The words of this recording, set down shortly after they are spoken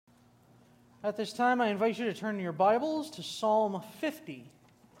At this time, I invite you to turn your Bibles to Psalm 50.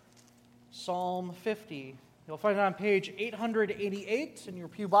 Psalm 50. You'll find it on page 888 in your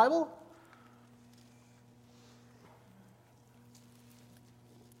Pew Bible.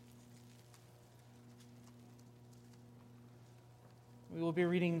 We will be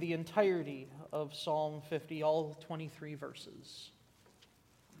reading the entirety of Psalm 50, all 23 verses.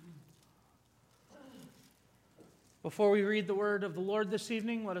 Before we read the word of the Lord this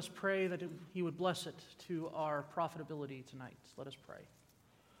evening, let us pray that He would bless it to our profitability tonight. Let us pray.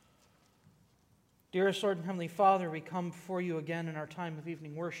 Dearest Lord and Heavenly Father, we come before you again in our time of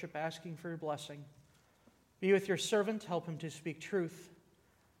evening worship, asking for your blessing. Be with your servant, help him to speak truth.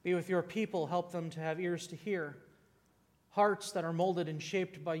 Be with your people, help them to have ears to hear, hearts that are molded and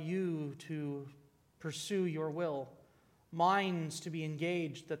shaped by you to pursue your will, minds to be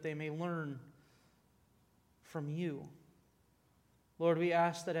engaged that they may learn from you. Lord, we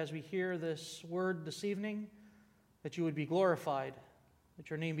ask that as we hear this word this evening, that you would be glorified, that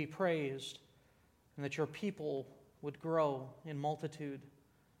your name be praised, and that your people would grow in multitude,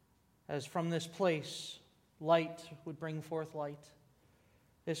 as from this place light would bring forth light.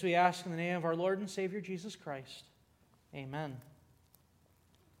 This we ask in the name of our Lord and Savior Jesus Christ. Amen.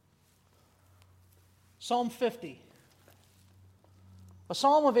 Psalm 50, a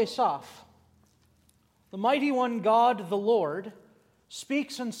psalm of Asaph. The mighty one God, the Lord,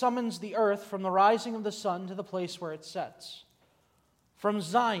 speaks and summons the earth from the rising of the sun to the place where it sets. From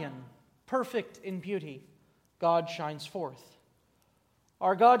Zion, perfect in beauty, God shines forth.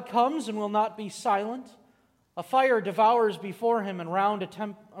 Our God comes and will not be silent. A fire devours before him, and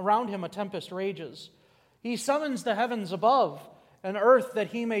around him a tempest rages. He summons the heavens above and earth that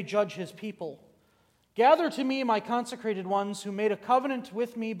he may judge his people. Gather to me my consecrated ones who made a covenant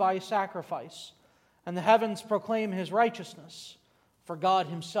with me by sacrifice. And the heavens proclaim his righteousness, for God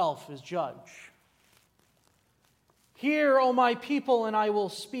himself is judge. Hear, O my people, and I will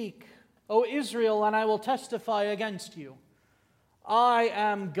speak. O Israel, and I will testify against you. I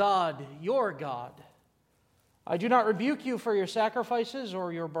am God, your God. I do not rebuke you for your sacrifices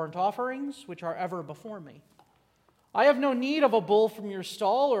or your burnt offerings, which are ever before me. I have no need of a bull from your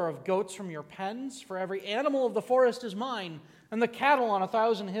stall or of goats from your pens, for every animal of the forest is mine, and the cattle on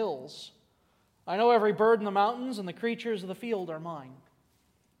 1,000 hills. I know every bird in the mountains, and the creatures of the field are mine.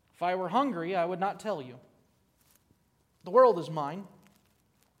 If I were hungry, I would not tell you. The world is mine.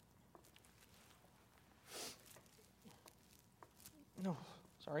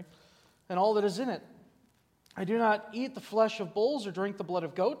 And all that is in it. I do not eat the flesh of bulls or drink the blood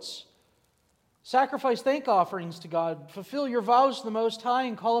of goats. Sacrifice thank offerings to God. Fulfill your vows to the Most High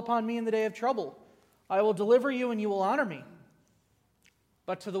and call upon me in the day of trouble. I will deliver you and you will honor me.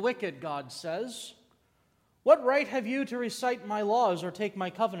 But to the wicked, God says, what right have you to recite my laws or take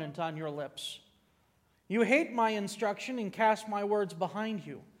my covenant on your lips? You hate my instruction and cast my words behind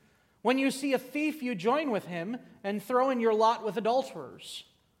you. When you see a thief, you join with him and throw in your lot with adulterers.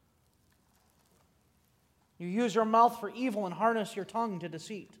 You use your mouth for evil and harness your tongue to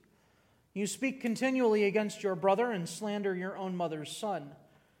deceit. You speak continually against your brother and slander your own mother's son.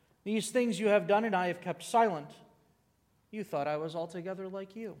 These things you have done, and I have kept silent. You thought I was altogether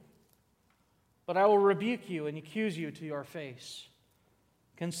like you. But I will rebuke you and accuse you to your face.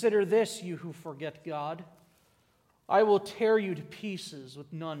 Consider this, you who forget God. I will tear you to pieces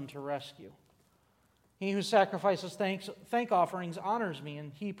with none to rescue. He who sacrifices thank offerings honors me,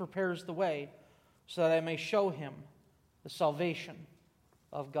 and he prepares the way so that I may show him the salvation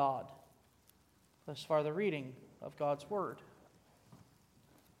of God. Thus far the reading of God's word.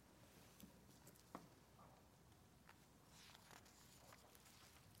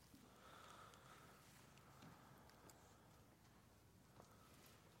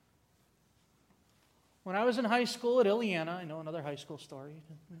 When I was in high school at Illiana, I know another high school story.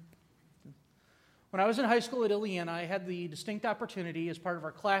 When I was in high school at Illiana, I had the distinct opportunity as part of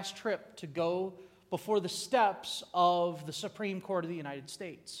our class trip to go before the steps of the Supreme Court of the United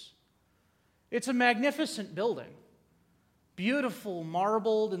States. It's a magnificent building, beautiful,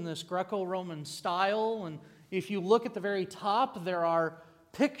 marbled in this Greco-Roman style, and if you look at the very top, there are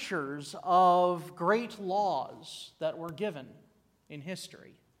pictures of great laws that were given in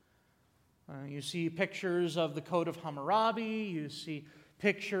history. You see pictures of the Code of Hammurabi, you see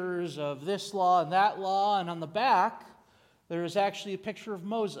pictures of this law and that law, and on the back, there is actually a picture of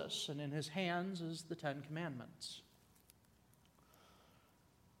Moses, and in his hands is the Ten Commandments.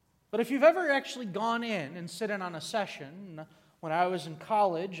 But if you've ever actually gone in and sit in on a session, when I was in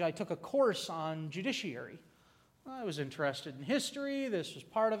college, I took a course on judiciary. I was interested in history, this was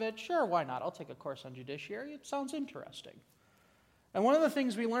part of it. Sure, why not? I'll take a course on judiciary, it sounds interesting. And one of the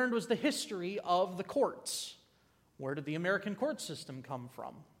things we learned was the history of the courts. Where did the American court system come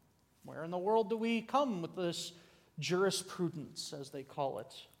from? Where in the world do we come with this jurisprudence, as they call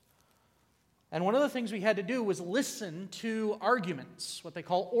it? And one of the things we had to do was listen to arguments, what they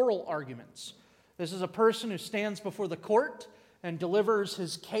call oral arguments. This is a person who stands before the court and delivers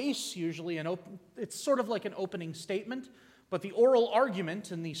his case, usually it's sort of like an opening statement, but the oral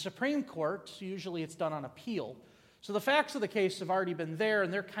argument in the Supreme Court, usually it's done on appeal. So the facts of the case have already been there,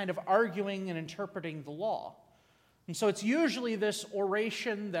 and they're kind of arguing and interpreting the law. And so it's usually this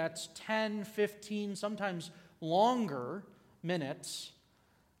oration that's 10, 15, sometimes longer minutes,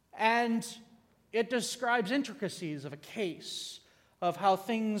 and it describes intricacies of a case, of how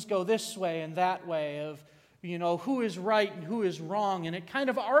things go this way and that way, of, who is right and who is wrong, and it kind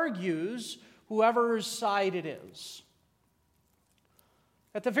of argues whoever's side it is.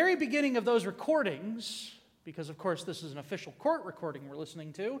 At the very beginning of those recordings, because of course this is an official court recording we're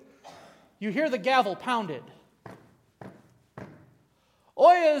listening to, you hear the gavel pounded.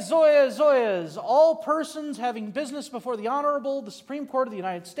 Oyez, oyez, oyez, all persons having business before the Honorable, the Supreme Court of the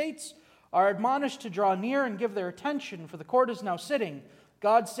United States, are admonished to draw near and give their attention, for the court is now sitting.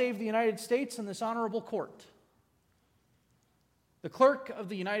 God save the United States and this honorable court. The clerk of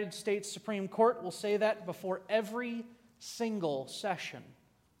the United States Supreme Court will say that before every single session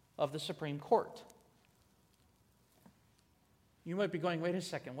of the Supreme Court. You might be going, wait a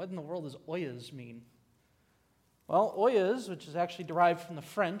second, what in the world does oyez mean? Well, oyez, which is actually derived from the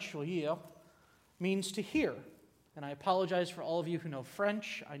French, oyez, means to hear. And I apologize for all of you who know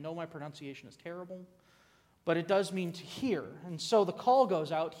French. I know my pronunciation is terrible, but it does mean to hear. And so the call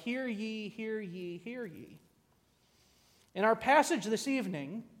goes out, hear ye, hear ye, hear ye. In our passage this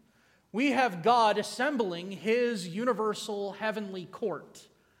evening, we have God assembling his universal heavenly court.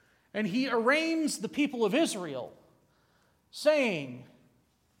 And he arraigns the people of Israel, saying,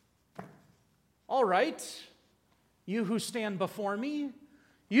 all right, you who stand before me,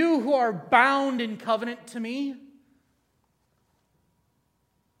 you who are bound in covenant to me,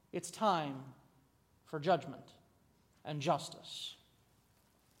 it's time for judgment and justice.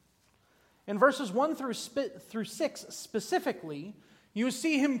 In verses 1 through 6 specifically, you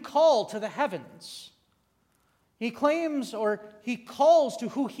see him call to the heavens. He claims, or he calls to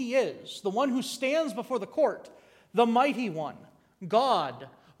who he is, the one who stands before the court, the mighty one, God,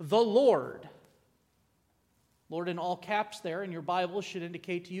 the Lord. Lord in all caps there in your Bible should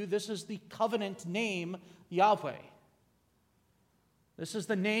indicate to you this is the covenant name Yahweh. This is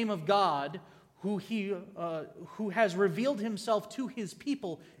the name of God who has revealed himself to his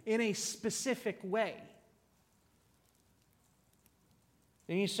people in a specific way.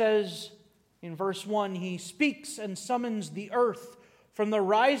 And he says in verse 1, he speaks and summons the earth from the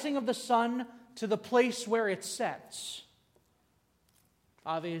rising of the sun to the place where it sets.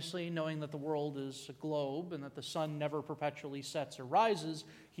 Obviously, knowing that the world is a globe and that the sun never perpetually sets or rises,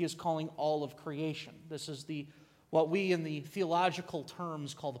 he is calling all of creation. This is what we in the theological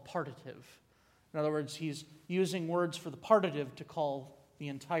terms call the partitive. In other words, he's using words for the partitive to call the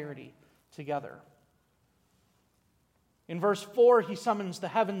entirety together. In verse 4, he summons the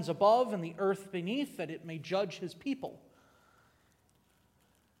heavens above and the earth beneath that it may judge his people.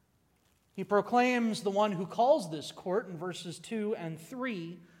 He proclaims the one who calls this court in verses 2 and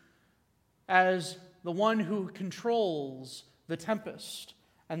 3 as the one who controls the tempest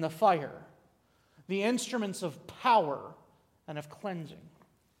and the fire, the instruments of power and of cleansing.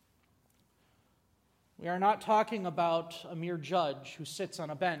 We are not talking about a mere judge who sits on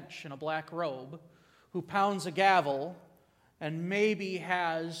a bench in a black robe, who pounds a gavel and maybe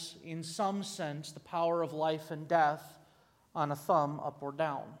has, in some sense, the power of life and death on a thumb up or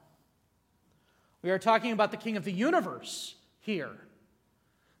down. We are talking about the King of the universe here,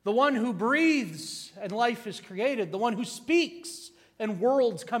 the one who breathes and life is created, the one who speaks and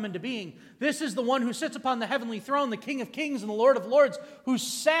worlds come into being. This is the one who sits upon the heavenly throne, the King of kings and the Lord of lords, whose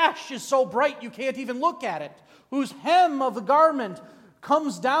sash is so bright you can't even look at it, whose hem of the garment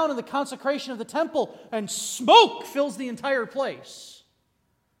comes down in the consecration of the temple, and smoke fills the entire place.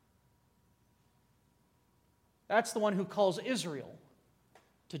 That's the one who calls Israel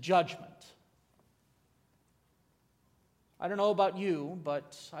to judgment. I don't know about you,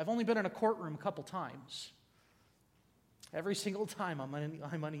 but I've only been in a courtroom a couple times. Every single time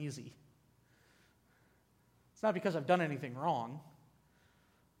I'm uneasy. It's not because I've done anything wrong,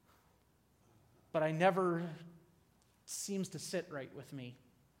 but I never seems to sit right with me.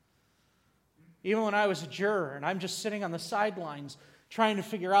 Even when I was a juror and I'm just sitting on the sidelines trying to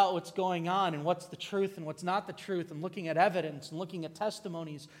figure out what's going on and what's the truth and what's not the truth and looking at evidence and looking at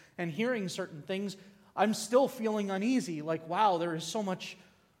testimonies and hearing certain things, I'm still feeling uneasy. Like, wow, there is so much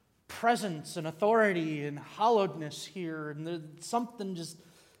presence and authority and hallowedness here, and something just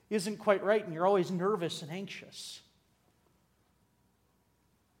isn't quite right, and you're always nervous and anxious.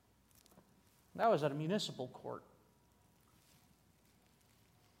 That was at a municipal court.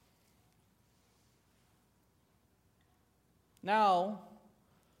 Now,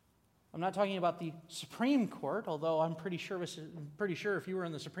 I'm not talking about the Supreme Court, although I'm pretty sure if you were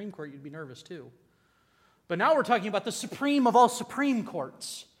in the Supreme Court, you'd be nervous too. But now we're talking about the supreme of all supreme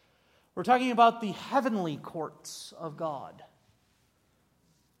courts. We're talking about the heavenly courts of God.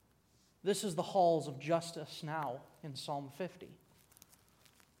 This is the halls of justice now in Psalm 50.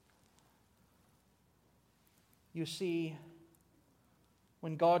 You see,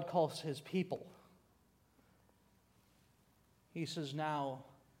 when God calls his people, he says, now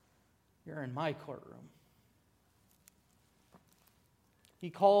you're in my courtroom. He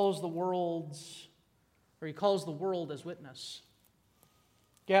calls the world as witness.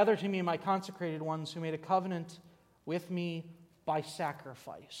 Gather to me my consecrated ones who made a covenant with me by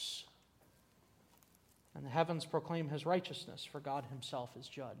sacrifice. And the heavens proclaim his righteousness, for God himself is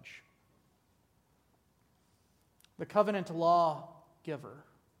judge. The covenant lawgiver,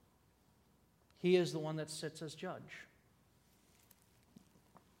 he is the one that sits as judge.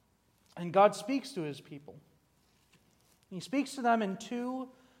 And God speaks to his people. He speaks to them in two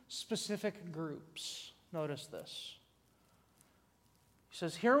specific groups. Notice this. He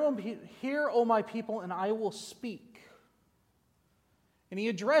says, Hear, O my people, and I will speak. And he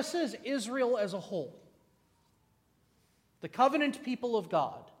addresses Israel as a whole. The covenant people of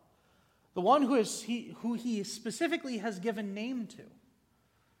God. The one who he specifically has given name to.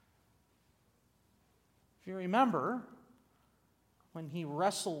 If you remember, when he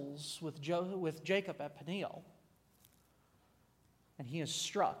wrestles with Jacob at Peniel, and he is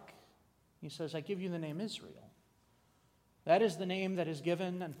struck, he says, I give you the name Israel. That is the name that is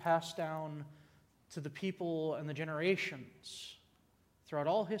given and passed down to the people and the generations throughout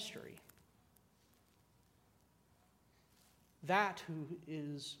all history. That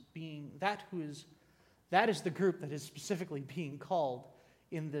is the group that is specifically being called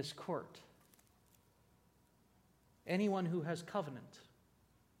in this court. Anyone who has covenant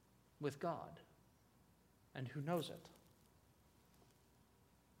with God and who knows it.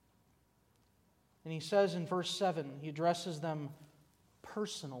 And he says in verse 7, he addresses them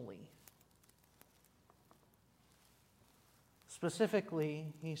personally. Specifically,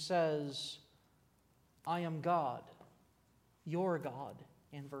 he says, I am God, your God,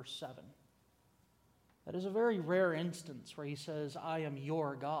 in verse 7. That is a very rare instance where he says, I am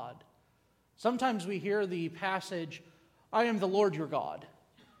your God. Sometimes we hear the passage, I am the Lord your God.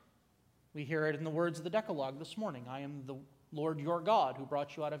 We hear it in the words of the Decalogue this morning. I am the Lord your God who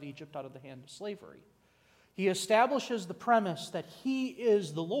brought you out of Egypt, out of the hand of slavery. He establishes the premise that he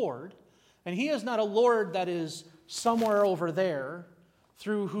is the Lord, and he is not a Lord that is somewhere over there,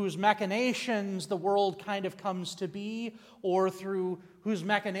 through whose machinations the world kind of comes to be, or through whose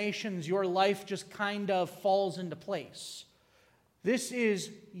machinations your life just kind of falls into place. This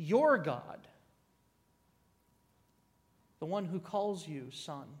is your God, the one who calls you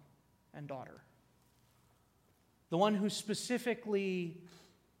son and daughter, the one who specifically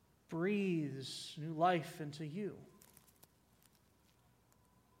breathes new life into you.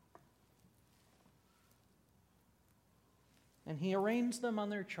 And he arraigns them on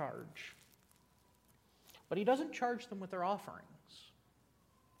their charge. But he doesn't charge them with their offerings.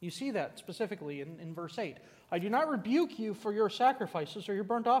 You see that specifically in verse 8. I do not rebuke you for your sacrifices or your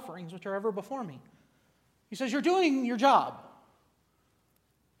burnt offerings which are ever before me. He says, you're doing your job.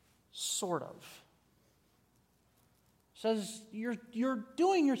 Sort of. He says, you're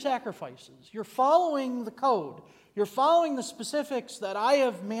doing your sacrifices. You're following the code. You're following the specifics that I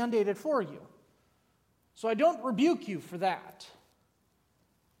have mandated for you. So I don't rebuke you for that.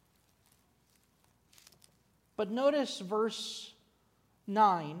 But notice verse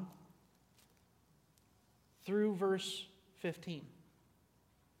 9 through verse 15.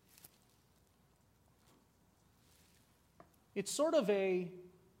 It's sort of a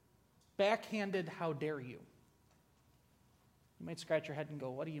backhanded how dare you. You might scratch your head and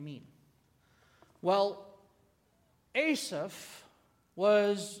go, what do you mean? Well, Asaph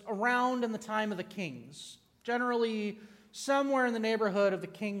was around in the time of the kings. Generally, somewhere in the neighborhood of the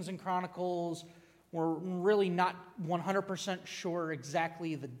Kings and Chronicles. We're really not 100% sure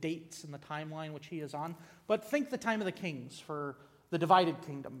exactly the dates and the timeline which he is on. But think the time of the kings for the divided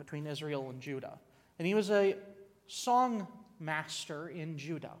kingdom between Israel and Judah. And he was a song master in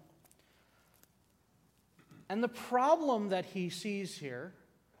Judah. And the problem that he sees here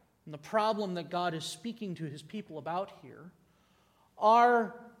and the problem that God is speaking to his people about here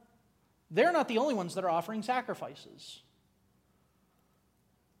they're not the only ones that are offering sacrifices.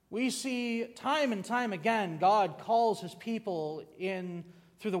 We see time and time again, God calls his people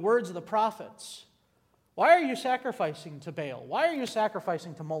through the words of the prophets. Why are you sacrificing to Baal? Why are you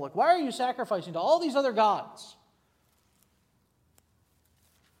sacrificing to Moloch? Why are you sacrificing to all these other gods?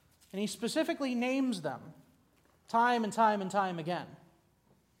 And he specifically names them time and time and time again.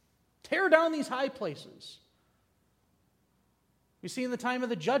 Tear down these high places. We see in the time of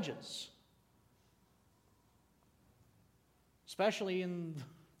the judges, especially in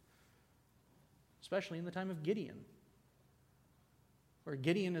the time of Gideon, where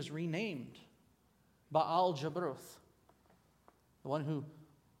Gideon is renamed Baal Jabruth, the one who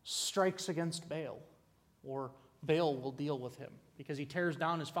strikes against Baal, or Baal will deal with him, because he tears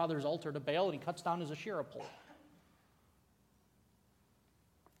down his father's altar to Baal and he cuts down his Asherah pole.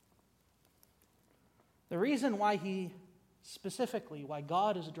 The reason why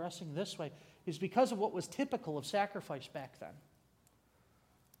God is addressing this way is because of what was typical of sacrifice back then.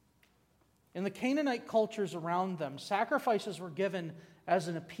 In the Canaanite cultures around them, sacrifices were given as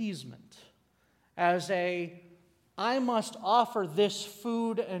an appeasement, as I must offer this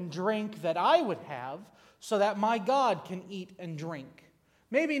food and drink that I would have so that my God can eat and drink.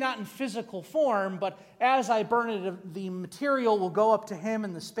 Maybe not in physical form, but as I burn it, the material will go up to him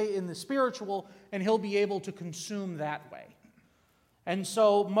in the spiritual, and he'll be able to consume that way. And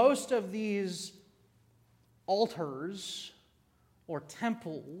so most of these altars or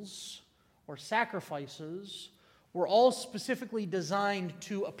temples or sacrifices were all specifically designed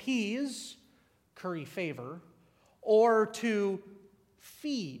to appease, curry favor, or to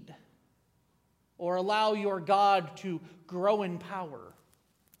feed, or allow your God to grow in power.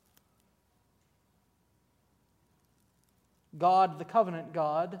 God, the covenant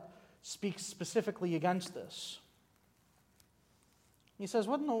God, speaks specifically against this. He says,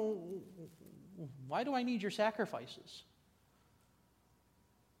 why do I need your sacrifices?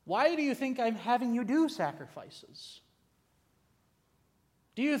 Why do you think I'm having you do sacrifices?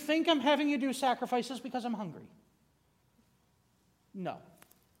 Do you think I'm having you do sacrifices because I'm hungry? No.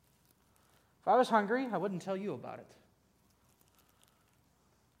 If I was hungry, I wouldn't tell you about it.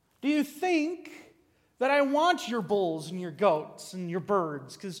 Do you think that I want your bulls and your goats and your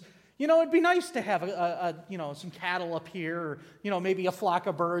birds? Because, it'd be nice to have some cattle up here, or, maybe a flock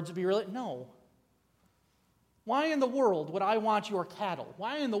of birds. It'd be really, no. Why in the world would I want your cattle?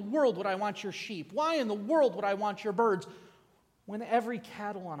 Why in the world would I want your sheep? Why in the world would I want your birds when every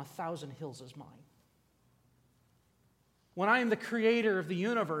cattle on 1,000 hills is mine? When I am the creator of the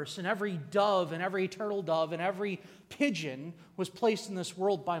universe, and every dove and every turtle dove and every pigeon was placed in this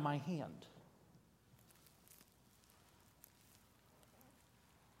world by my hand.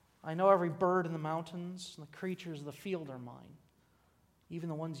 I know every bird in the mountains and the creatures of the field are mine, even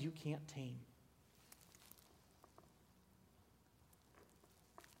the ones you can't tame.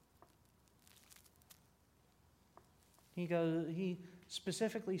 He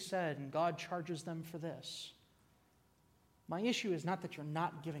specifically said, and God charges them for this, my issue is not that you're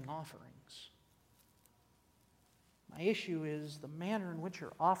not giving offerings. My issue is the manner in which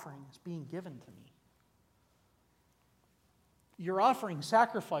your offering is being given to me. You're offering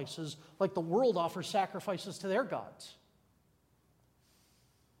sacrifices like the world offers sacrifices to their gods.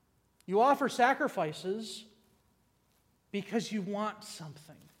 You offer sacrifices because you want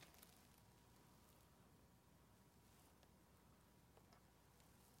something.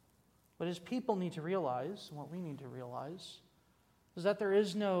 But as people need to realize, and what we need to realize, is that there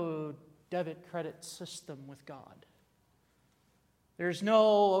is no debit credit system with God. There's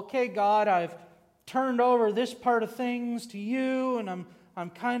no, okay, God, I've turned over this part of things to you, and I'm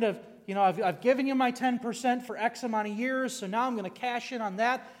kind of, I've given you my 10% for X amount of years, so now I'm going to cash in on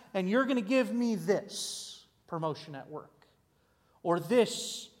that, and you're going to give me this promotion at work, or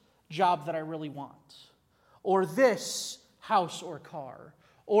this job that I really want, or this house or car,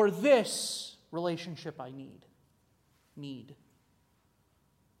 or this relationship I need.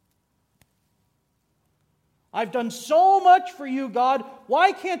 I've done so much for you, God.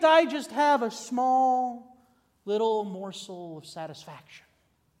 Why can't I just have a small little morsel of satisfaction?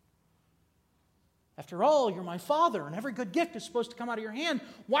 After all, you're my Father, and every good gift is supposed to come out of your hand.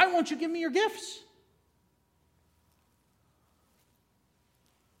 Why won't you give me your gifts?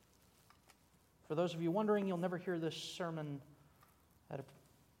 For those of you wondering, you'll never hear this sermon at a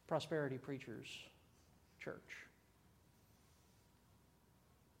prosperity preacher's church.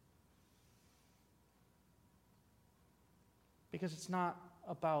 Because it's not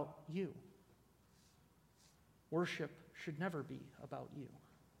about you. Worship should never be about you.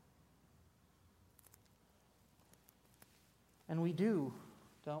 And we do,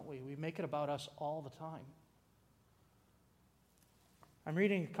 don't we? We make it about us all the time. I'm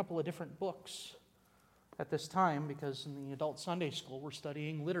reading a couple of different books at this time because in the adult Sunday school we're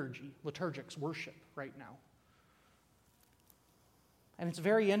studying liturgics, worship right now. And it's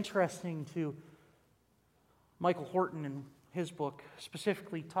very interesting to Michael Horton in his book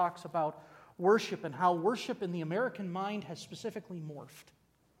specifically talks about worship and how worship in the American mind has specifically morphed.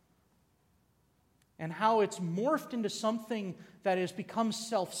 And how it's morphed into something that has become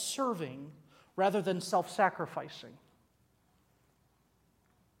self-serving rather than self-sacrificing.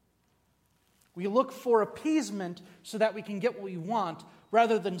 We look for appeasement so that we can get what we want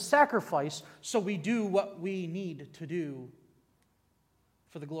rather than sacrifice so we do what we need to do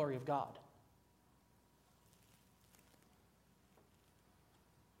for the glory of God.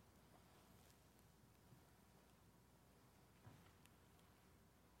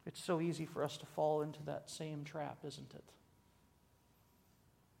 It's so easy for us to fall into that same trap, isn't it?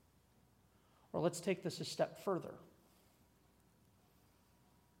 Or let's take this a step further.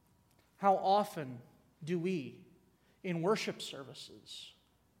 How often do we, in worship services,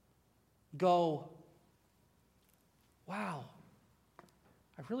 go, wow,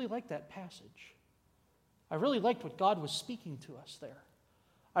 I really like that passage. I really liked what God was speaking to us there.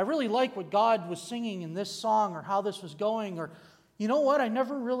 I really like what God was singing in this song or how this was going, or you know what, I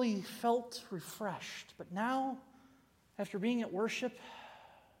never really felt refreshed. But now, after being at worship,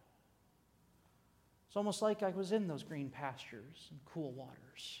 it's almost like I was in those green pastures and cool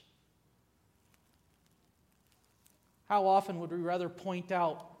waters. How often would we rather point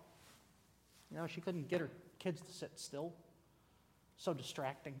out, she couldn't get her kids to sit still. So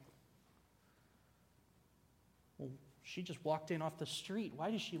distracting. Well, she just walked in off the street.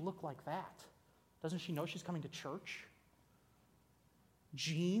 Why does she look like that? Doesn't she know she's coming to church?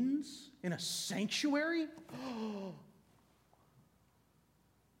 Jeans in a sanctuary?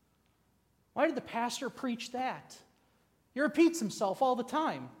 Why did the pastor preach that? He repeats himself all the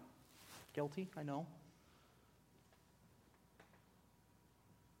time. Guilty, I know.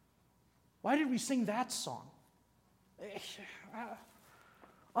 Why did we sing that song? It's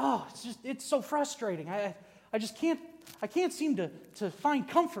so frustrating. I can't seem to find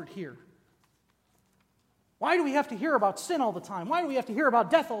comfort here. Why do we have to hear about sin all the time? Why do we have to hear about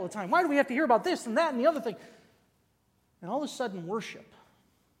death all the time? Why do we have to hear about this and that and the other thing? And all of a sudden, worship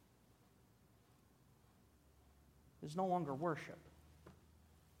is no longer worship.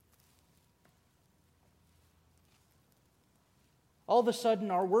 All of a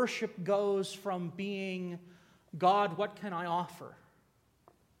sudden, our worship goes from being, God, what can I offer?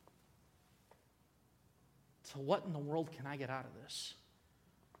 To what in the world can I get out of this?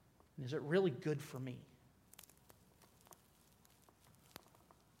 And is it really good for me?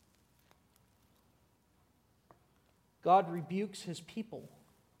 God rebukes his people,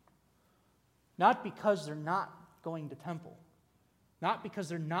 not because they're not going to temple, not because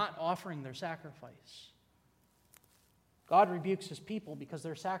they're not offering their sacrifice. God rebukes his people because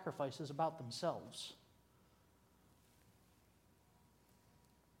their sacrifice is about themselves.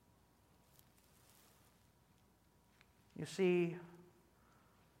 You see,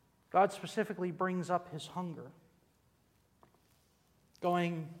 God specifically brings up his hunger,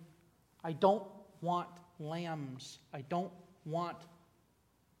 going, I don't want lambs. I don't want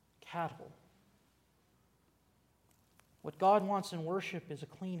cattle. What God wants in worship is a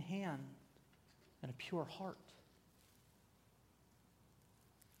clean hand and a pure heart.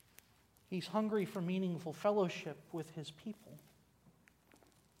 He's hungry for meaningful fellowship with his people.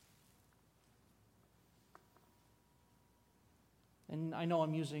 And I know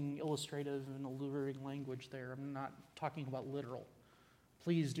I'm using illustrative and alluring language there. I'm not talking about literal.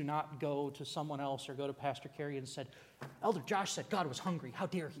 Please do not go to someone else or go to Pastor Carey and said, Elder Josh said God was hungry. How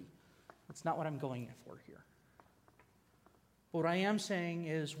dare he? That's not what I'm going for here. But what I am saying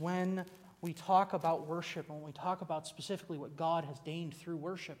is when we talk about worship, when we talk about specifically what God has deigned through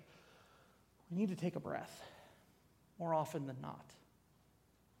worship, we need to take a breath more often than not.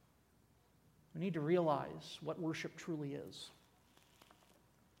 We need to realize what worship truly is.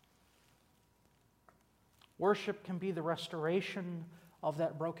 Worship can be the restoration of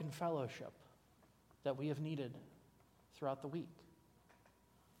that broken fellowship that we have needed throughout the week.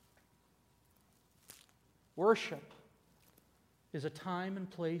 Worship is a time and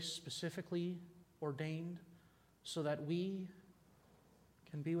place specifically ordained so that we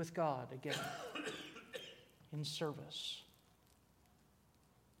can be with God again in service.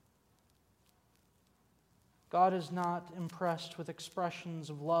 God is not impressed with expressions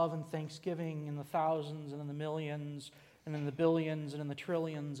of love and thanksgiving in the thousands and in the millions and in the billions and in the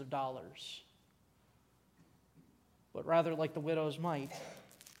trillions of dollars. but rather like the widow's mite.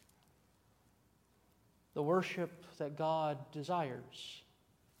 The worship that God desires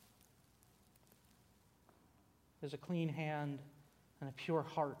is a clean hand and a pure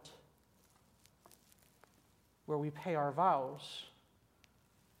heart, where we pay our vows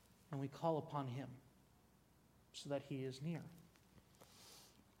and we call upon Him so that He is near.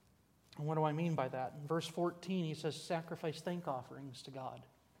 And what do I mean by that? In verse 14, he says, sacrifice thank offerings to God.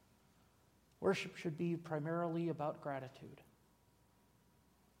 Worship should be primarily about gratitude.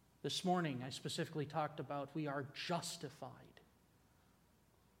 This morning, I specifically talked about we are justified.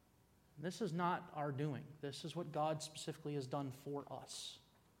 This is not our doing. This is what God specifically has done for us.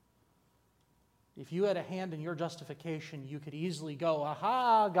 If you had a hand in your justification, you could easily go,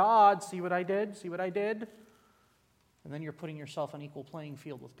 aha, God, see what I did? See what I did? And then you're putting yourself on equal playing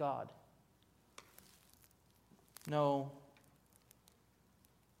field with God. No.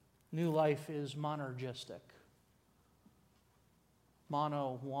 New life is monergistic.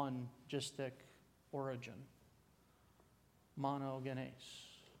 Mono, one, gistic, origin. Monogenes,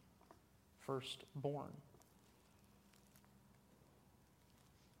 firstborn.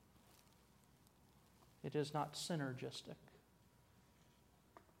 It is not synergistic.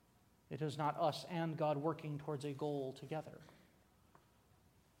 It is not us and God working towards a goal together.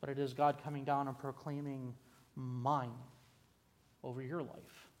 But it is God coming down and proclaiming mine over your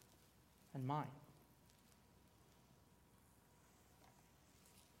life and mine.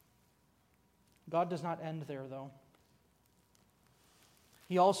 God does not end there, though.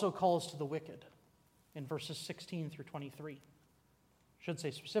 He also calls to the wicked in verses 16 through 23. I should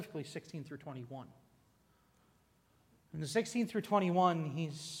say specifically 16 through 21. In the 16 through 21, he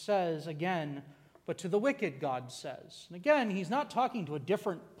says again, but to the wicked, God says. And again, he's not talking to a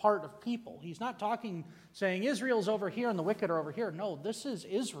different part of people. He's not saying Israel's over here and the wicked are over here. No, this is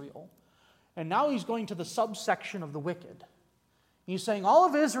Israel. And now he's going to the subsection of the wicked. He's saying, all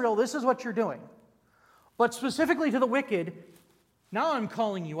of Israel, this is what you're doing. But specifically to the wicked, now I'm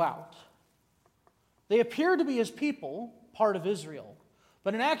calling you out. They appear to be his people, part of Israel.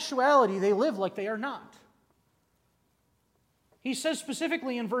 But in actuality, they live like they are not. He says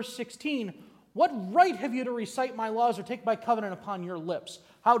specifically in verse 16, what right have you to recite my laws or take my covenant upon your lips?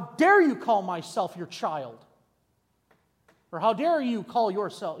 How dare you call myself your child? Or how dare you call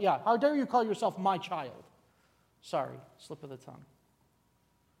yourself, how dare you call yourself my child? Sorry, slip of the tongue.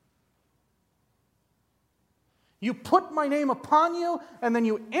 You put my name upon you, and then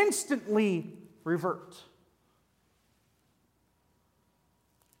you instantly revert.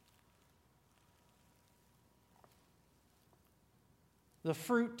 The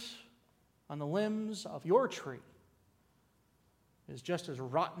fruit on the limbs of your tree is just as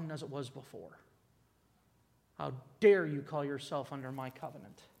rotten as it was before. How dare you call yourself under my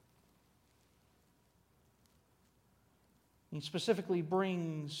covenant? He specifically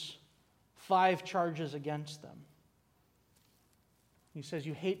brings 5 charges against them. He says,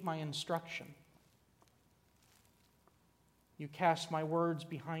 you hate my instruction. You cast my words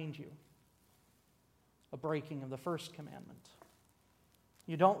behind you. A breaking of the first commandment.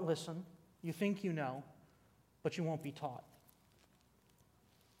 You don't listen. You think you know, but you won't be taught.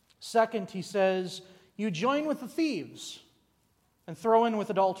 Second, he says, you join with the thieves and throw in with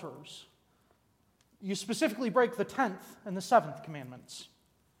adulterers. You specifically break the 10th and the 7th commandments.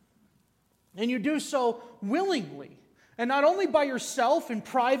 And you do so willingly. And not only by yourself in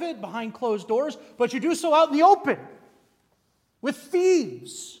private, behind closed doors, but you do so out in the open. With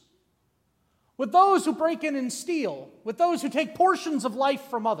thieves. With those who break in and steal. With those who take portions of life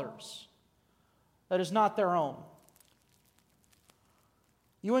from others that is not their own.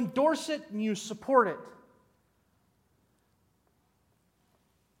 You endorse it and you support it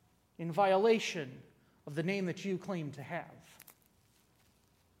in violation of the name that you claim to have.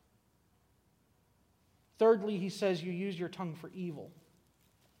 Thirdly, he says you use your tongue for evil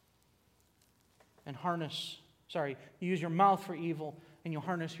and you use your mouth for evil and you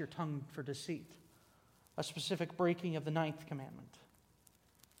harness your tongue for deceit. A specific breaking of the 9th commandment.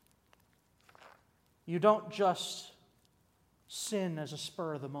 You don't just sin as a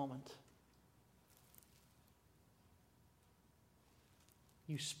spur of the moment.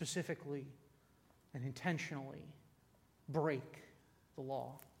 You specifically and intentionally break the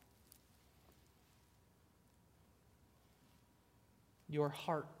law. Your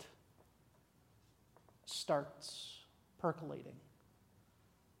heart starts percolating.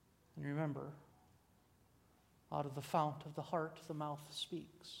 And remember, out of the fount of the heart, the mouth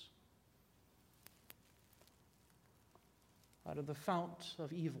speaks. Out of the fount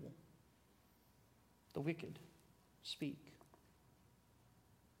of evil, the wicked speak.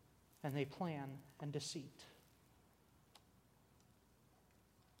 And they plan and deceit.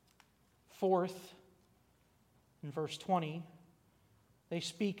 Fourth, in verse 20, they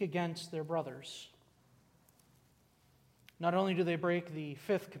speak against their brothers. Not only do they break the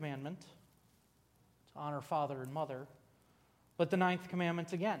fifth commandment, to honor father and mother, but the ninth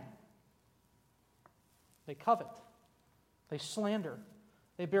commandment again. They covet. They slander.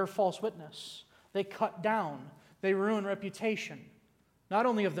 They bear false witness. They cut down. They ruin reputation, not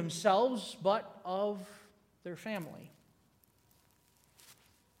only of themselves, but of their family.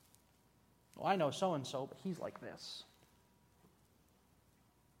 Well, I know so-and-so, but he's like this.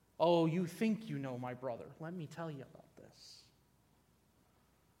 Oh, you think you know my brother. Let me tell you about this.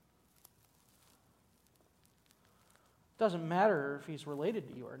 Doesn't matter if he's related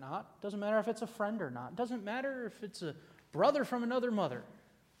to you or not. Doesn't matter if it's a friend or not. Doesn't matter if it's a brother from another mother.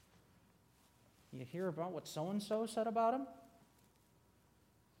 You hear about what so-and-so said about him?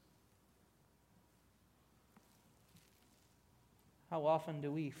 How often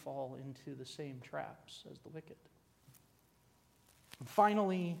do we fall into the same traps as the wicked? And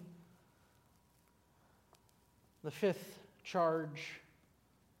finally, the fifth charge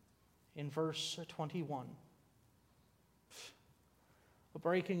in verse 21. A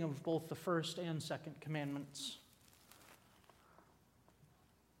breaking of both the first and second commandments.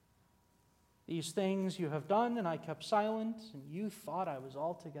 These things you have done, and I kept silent, and you thought I was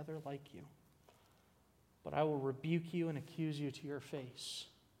altogether like you. But I will rebuke you and accuse you to your face.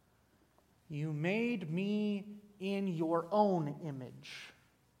 You made me in your own image,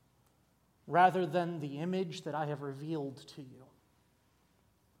 rather than the image that I have revealed to you.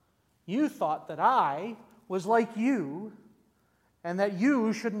 You thought that I was like you, and that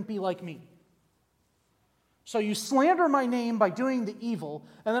you shouldn't be like me. So you slander my name by doing the evil,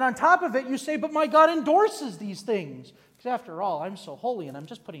 and then on top of it you say, but my God endorses these things. Because after all, I'm so holy and I'm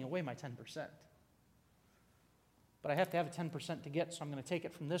just putting away my 10%. But I have to have a 10% to get, so I'm going to take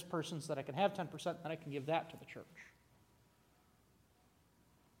it from this person so that I can have 10%, and then I can give that to the church.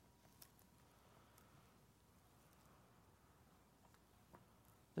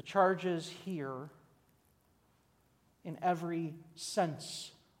 The charges here, in every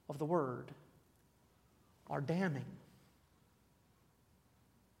sense of the word, are damning.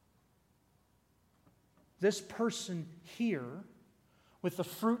 This person here, with the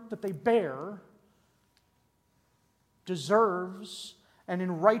fruit that they bear, deserves, and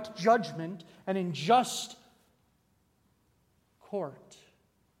in right judgment and in just court,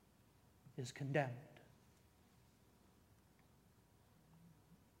 is condemned.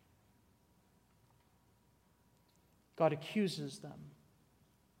 God accuses them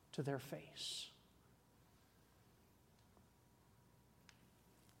to their face.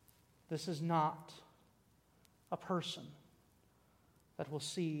 This is not a person that will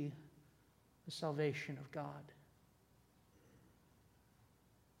see the salvation of God.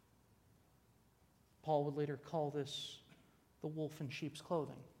 Paul would later call this the wolf in sheep's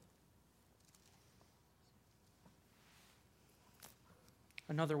clothing.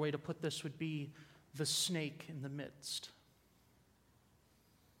 Another way to put this would be the snake in the midst.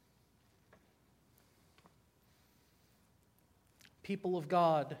 People of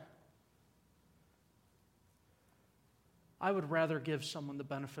God, I would rather give someone the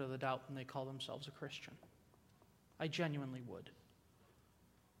benefit of the doubt when they call themselves a Christian. I genuinely would.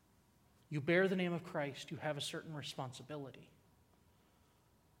 You bear the name of Christ, you have a certain responsibility.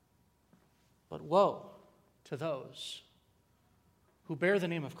 But woe to those who bear the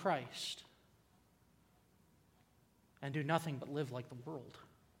name of Christ and do nothing but live like the world.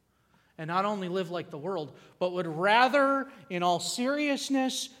 And not only live like the world, but would rather, in all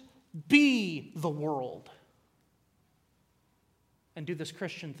seriousness, be the world and do this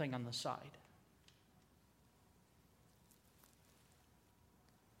Christian thing on the side.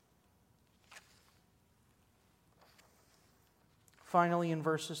 Finally, in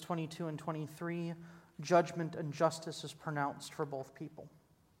verses 22 and 23, judgment and justice is pronounced for both people.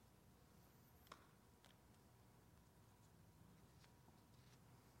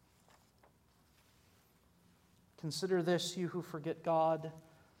 Consider this, you who forget God,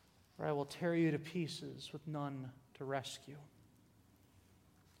 or I will tear you to pieces with none to rescue.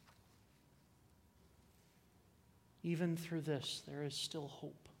 Even through this, there is still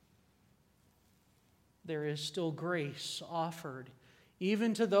hope. There is still grace offered,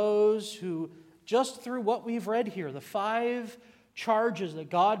 even to those who, just through what we've read here, the 5 charges that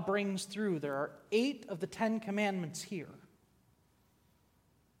God brings through, there are 8 of the 10 commandments here.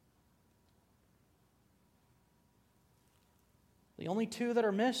 The only 2 that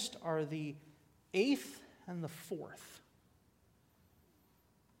are missed are the 8th and the 4th.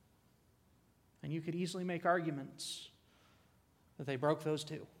 And you could easily make arguments that they broke those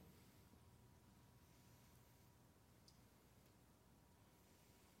 2.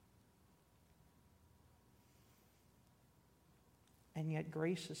 and yet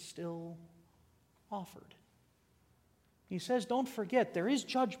grace is still offered. He says, don't forget, there is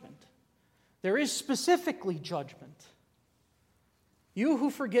judgment. There is specifically judgment. You who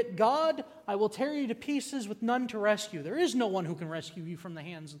forget God, I will tear you to pieces with none to rescue. There is no one who can rescue you from the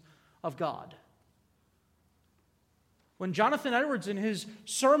hands of God. When Jonathan Edwards in his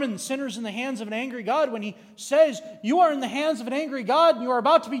sermon, Sinners in the Hands of an Angry God, when he says, you are in the hands of an angry God and you are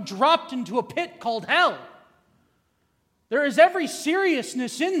about to be dropped into a pit called hell, there is every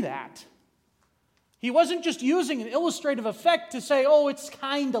seriousness in that. He wasn't just using an illustrative effect to say, oh, it's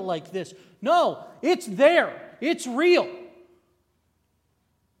kind of like this. No, it's there. It's real.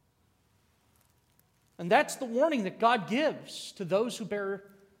 And that's the warning that God gives to those who bear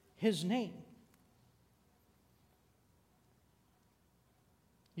His name.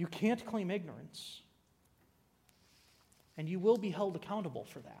 You can't claim ignorance, and you will be held accountable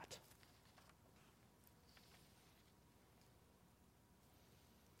for that.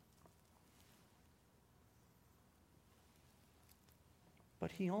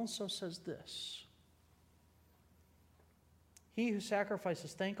 But He also says this: He who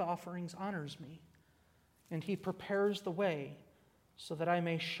sacrifices thank offerings honors me, and He prepares the way so that I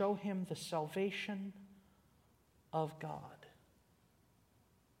may show him the salvation of God.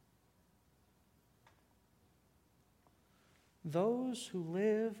 Those who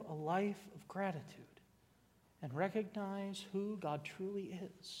live a life of gratitude and recognize who God truly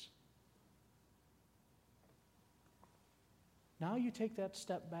is. Now you take that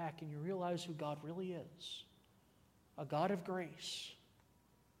step back and you realize who God really is. A God of grace.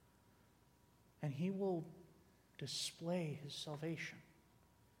 And He will display His salvation.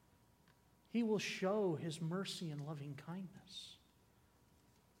 He will show His mercy and loving kindness.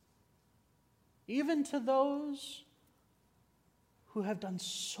 Even to those who have done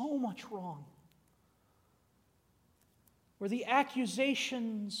so much wrong, where the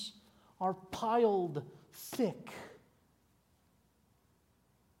accusations are piled thick,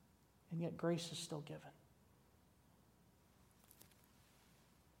 and yet grace is still given.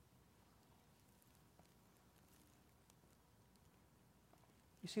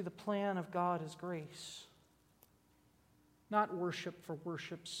 You see, the plan of God is grace. Not worship for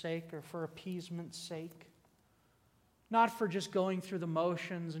worship's sake or for appeasement's sake. Not for just going through the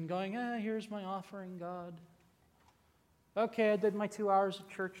motions and going, here's my offering, God. Okay, I did my 2 hours of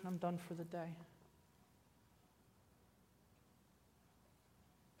church and I'm done for the day.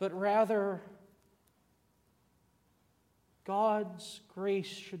 But rather, God's grace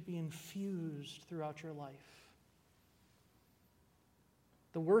should be infused throughout your life.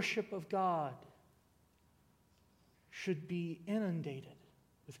 The worship of God should be inundated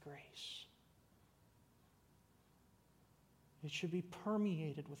with grace. It should be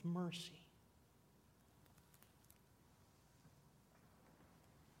permeated with mercy.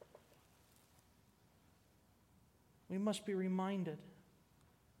 We must be reminded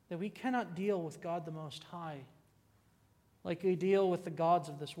that we cannot deal with God the Most High like we deal with the gods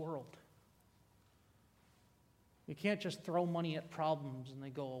of this world. We can't just throw money at problems and they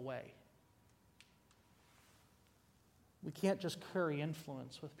go away. We can't just carry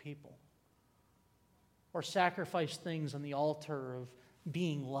influence with people or sacrifice things on the altar of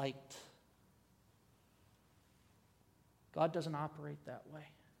being liked. God doesn't operate that way.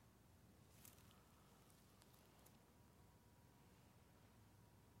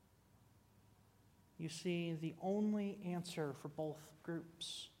 You see, the only answer for both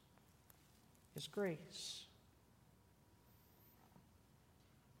groups is grace.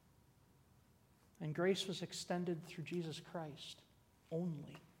 And grace was extended through Jesus Christ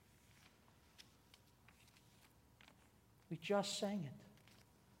only. We just sang it.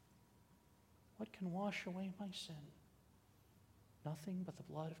 What can wash away my sin? Nothing but the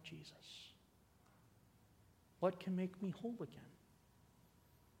blood of Jesus. What can make me whole again?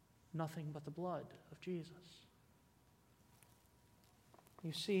 Nothing but the blood of Jesus.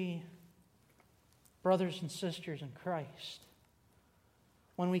 You see, brothers and sisters in Christ,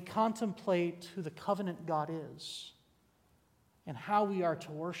 when we contemplate who the covenant God is and how we are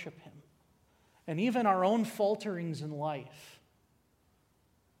to worship Him, and even our own falterings in life,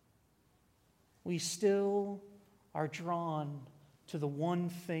 we still are drawn to the one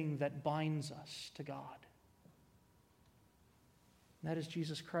thing that binds us to God. And that is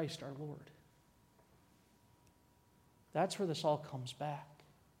Jesus Christ our Lord. That's where this all comes back.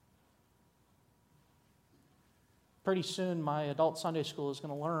 Pretty soon, my adult Sunday school is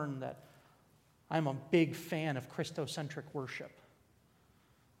going to learn that I'm a big fan of Christocentric worship.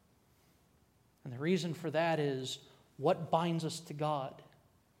 And the reason for that is what binds us to God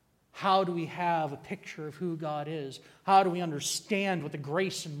How do we have a picture of who God is? How do we understand what the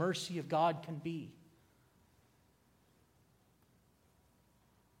grace and mercy of God can be?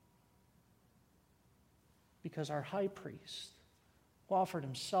 Because our high priest, who offered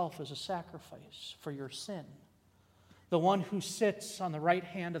himself as a sacrifice for your sin, the one who sits on the right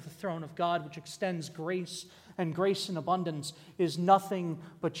hand of the throne of God, which extends grace and grace in abundance, is nothing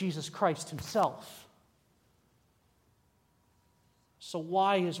but Jesus Christ himself. So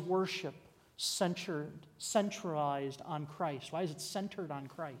why is worship centralized on Christ? Why is it centered on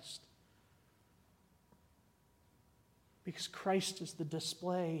Christ? Because Christ is the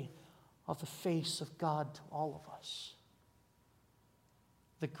display of the face of God to all of us.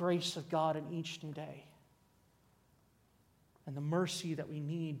 The grace of God in each new day. And the mercy that we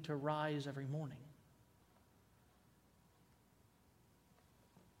need to rise every morning.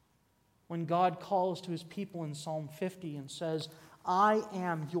 When God calls to his people in Psalm 50 and says, I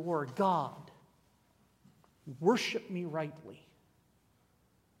am your God, worship me rightly,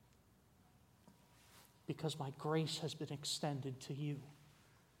 because my grace has been extended to you,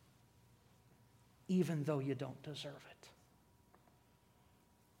 even though you don't deserve it.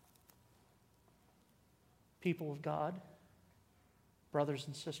 People of God, brothers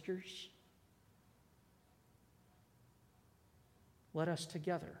and sisters, let us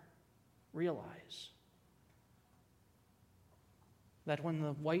together realize that when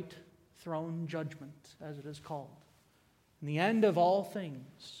the white throne judgment, as it is called, in the end of all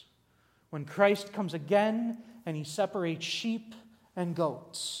things, when Christ comes again and he separates sheep and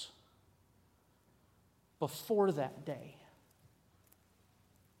goats, before that day,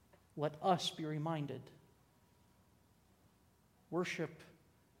 let us be reminded worship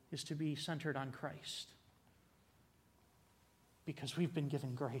is to be centered on Christ because we've been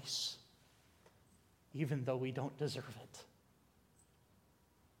given grace, even though we don't deserve it.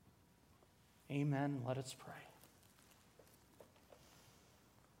 Amen. Let us pray.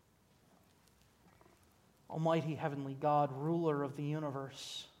 Almighty Heavenly God, ruler of the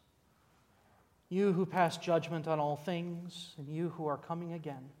universe, you who pass judgment on all things, and you who are coming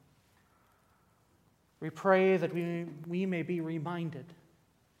again, we pray that we may be reminded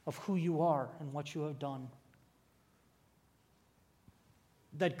of who you are and what you have done.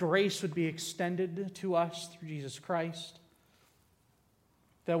 That grace would be extended to us through Jesus Christ.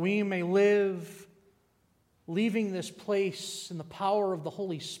 That we may live, leaving this place in the power of the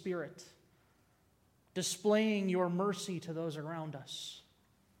Holy Spirit, displaying your mercy to those around us.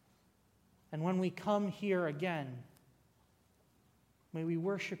 And when we come here again, may we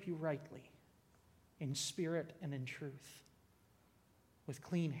worship you rightly, in spirit and in truth, with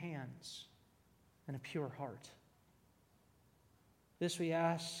clean hands and a pure heart. This we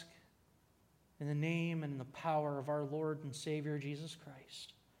ask in the name and in the power of our Lord and Savior Jesus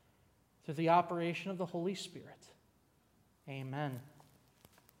Christ, through the operation of the Holy Spirit. Amen.